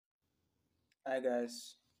Hi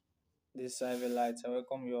guys, this is HIVE-ELITE. I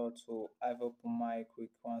welcome you all to I've Open Mic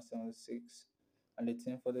Week 176. And the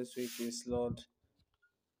theme for this week is Lord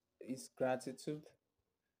is gratitude.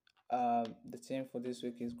 The theme for this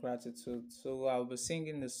week is gratitude. So I'll be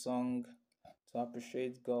singing the song to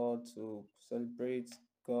appreciate God, to celebrate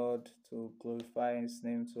God, to glorify His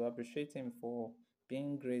name, to appreciate Him for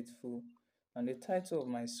being grateful. And the title of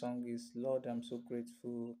my song is Lord, I'm So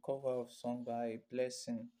Grateful, cover of song by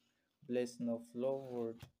Blessing of Love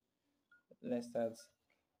Word. Let's start.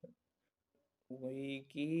 We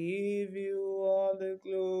give you all the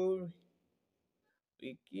glory.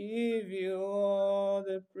 We give you all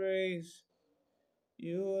the praise.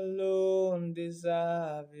 You alone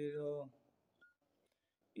deserve it all.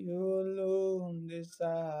 You alone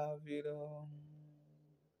deserve it all.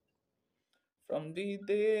 From the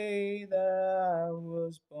day that I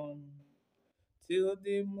was born till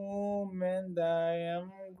the moment I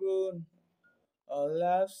am grown, all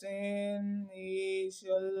I've seen is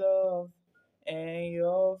your love and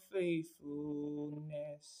your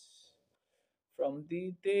faithfulness. From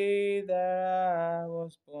the day that I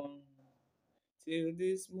was born till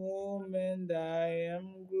this moment I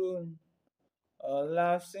am grown, all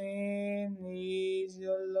I've seen is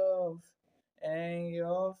your love and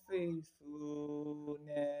your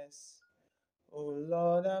faithfulness. Oh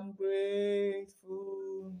Lord, I'm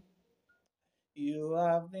grateful. You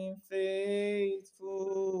have been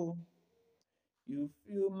faithful. You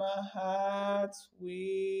fill my heart with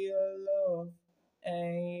your love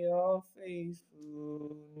and your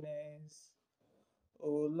faithfulness.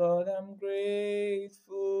 Oh Lord, I'm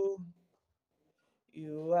grateful.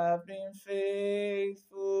 You have been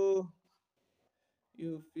faithful.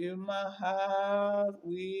 You fill my heart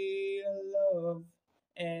with your love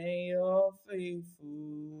and your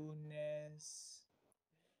faithfulness.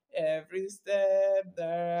 Every step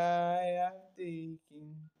that I have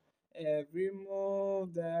taken, every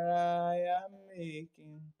move that I am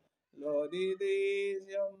making, Lord, it is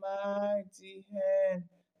your mighty hand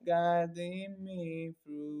guiding me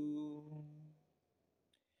through.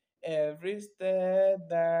 Every step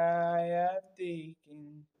that I have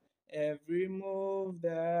taken, every move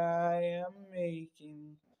that I am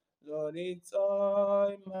making, Lord, it's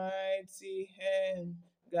all mighty hand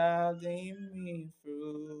guiding me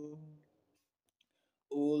through.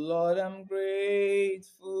 Oh Lord, I'm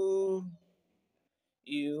grateful.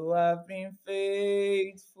 You have been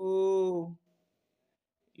faithful.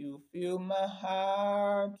 You fill my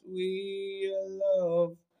heart with your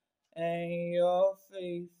love and your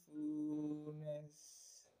faithfulness.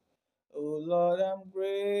 Oh Lord, I'm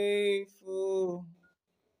grateful.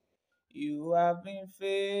 You have been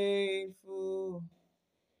faithful.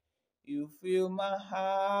 You fill my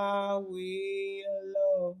heart with your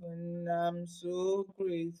love, and I'm so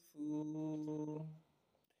grateful.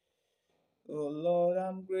 Oh Lord,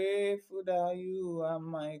 I'm grateful that you are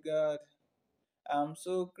my God. I'm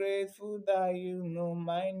so grateful that you know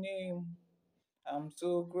my name. I'm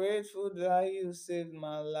so grateful that you saved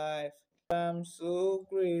my life. I'm so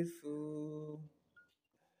grateful.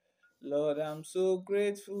 Lord, I'm so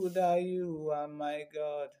grateful that you are my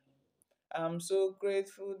God. I'm so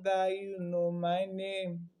grateful that you know my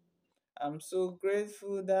name. I'm so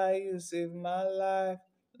grateful that you saved my life.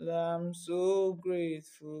 Lord, I'm so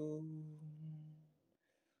grateful.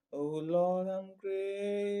 Oh Lord, I'm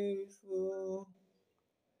grateful.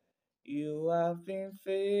 You have been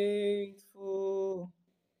faithful.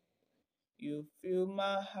 You fill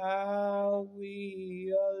my heart with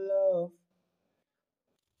your love,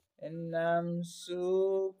 and I'm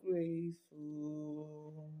so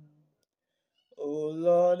grateful. Oh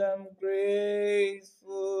Lord, I'm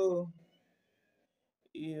grateful.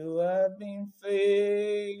 You have been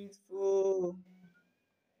faithful.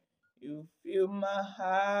 You fill my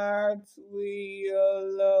heart with your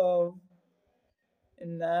love,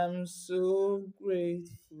 and I'm so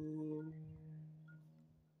grateful.